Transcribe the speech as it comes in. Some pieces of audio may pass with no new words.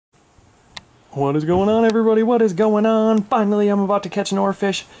What is going on, everybody? What is going on? Finally, I'm about to catch an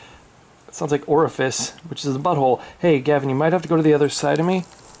oarfish. It sounds like orifice, which is a butthole. Hey, Gavin, you might have to go to the other side of me.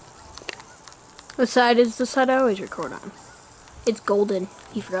 The side is the side I always record on. It's golden,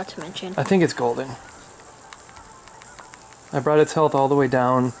 you forgot to mention. I think it's golden. I brought its health all the way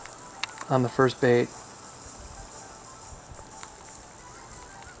down on the first bait.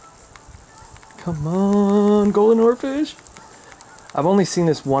 Come on, golden oarfish. I've only seen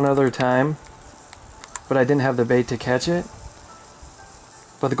this one other time, but I didn't have the bait to catch it.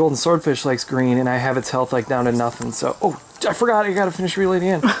 But the golden swordfish likes green, and I have its health like down to nothing. So, oh, I forgot, I gotta finish reeling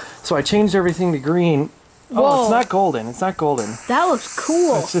in. So I changed everything to green. Whoa. Oh, it's not golden. It's not golden. That looks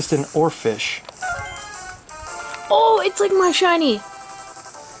cool. It's just an oarfish. Oh, it's like my shiny.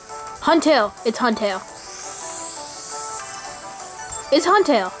 Huntail. It's Huntail. It's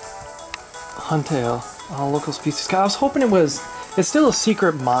Huntail. Huntail. Oh, local species. God, I was hoping it was... It's still a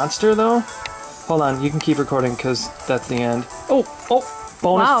secret monster, though. Hold on, you can keep recording, because that's the end. Oh,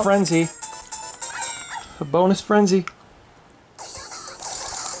 bonus frenzy. A bonus frenzy.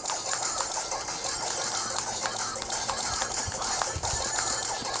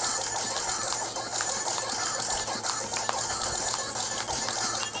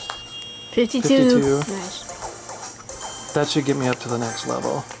 $52. Nice. That should get me up to the next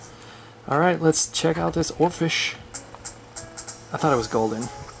level. Alright, let's check out this oarfish. I thought it was golden.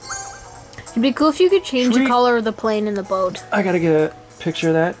 It'd be cool if you could change the color of the plane and the boat. I gotta get a picture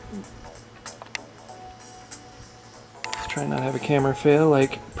of that. Try not to have a camera fail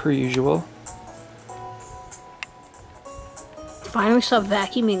like per usual. Finally stop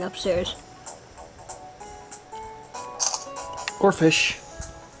vacuuming upstairs. Oarfish.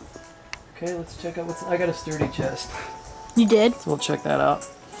 Okay, let's check out what's... I got a sturdy chest. You did? So we'll check that out.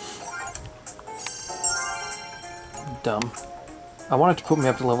 Dumb. I wanted to put me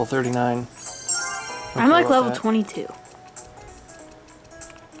up to level 39. I'm like level 22.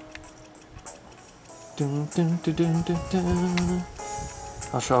 Dun, dun, dun, dun, dun, dun.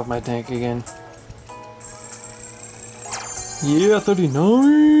 I'll show off my tank again. Yeah,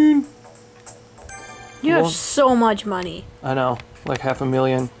 39! You have so much money. I know, like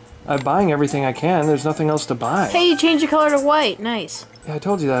 $500,000. I'm buying everything I can. There's nothing else to buy. Hey, you changed the color to white. Nice. Yeah, I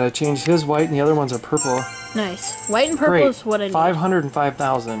told you that. I changed his white and the other ones are purple. Nice. White and purple is what I need.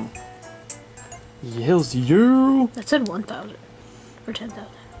 505,000. Yells you. That said 1,000 or 10,000.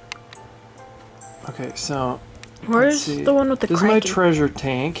 Okay, so where's the one with the This cranking? is my treasure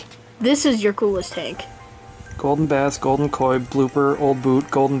tank. This is your coolest tank. Golden bass, golden koi, blooper, old boot,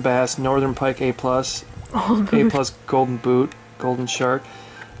 golden bass, northern pike A+, Old boot. A+, golden boot, golden shark.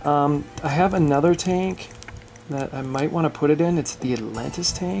 I have another tank that I might want to put it in. It's the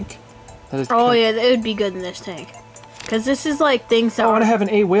Atlantis tank. That is yeah, it would be good in this tank. Because this is like things that I want to have an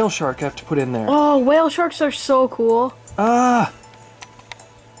A whale shark I have to put in there. Oh, whale sharks are so cool. Ah!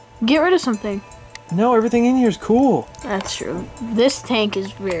 Get rid of something. No, everything in here is cool. That's true. This tank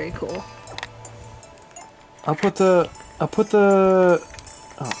is very cool. I'll put the...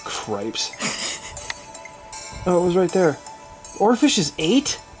 Oh, cripes. Oh, it was right there. Oarfish is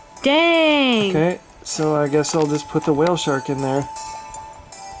 8? Dang! Okay, so I guess I'll just put the whale shark in there.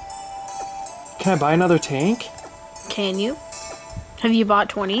 Can I buy another tank? Can you? Have you bought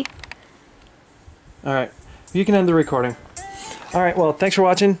 20? Alright, you can end the recording. Alright, well, thanks for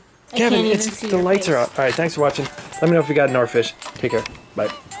watching. Kevin, can't even see the your lights face. are out. Alright, thanks for watching. Let me know if you got an oarfish. Take care.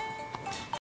 Bye.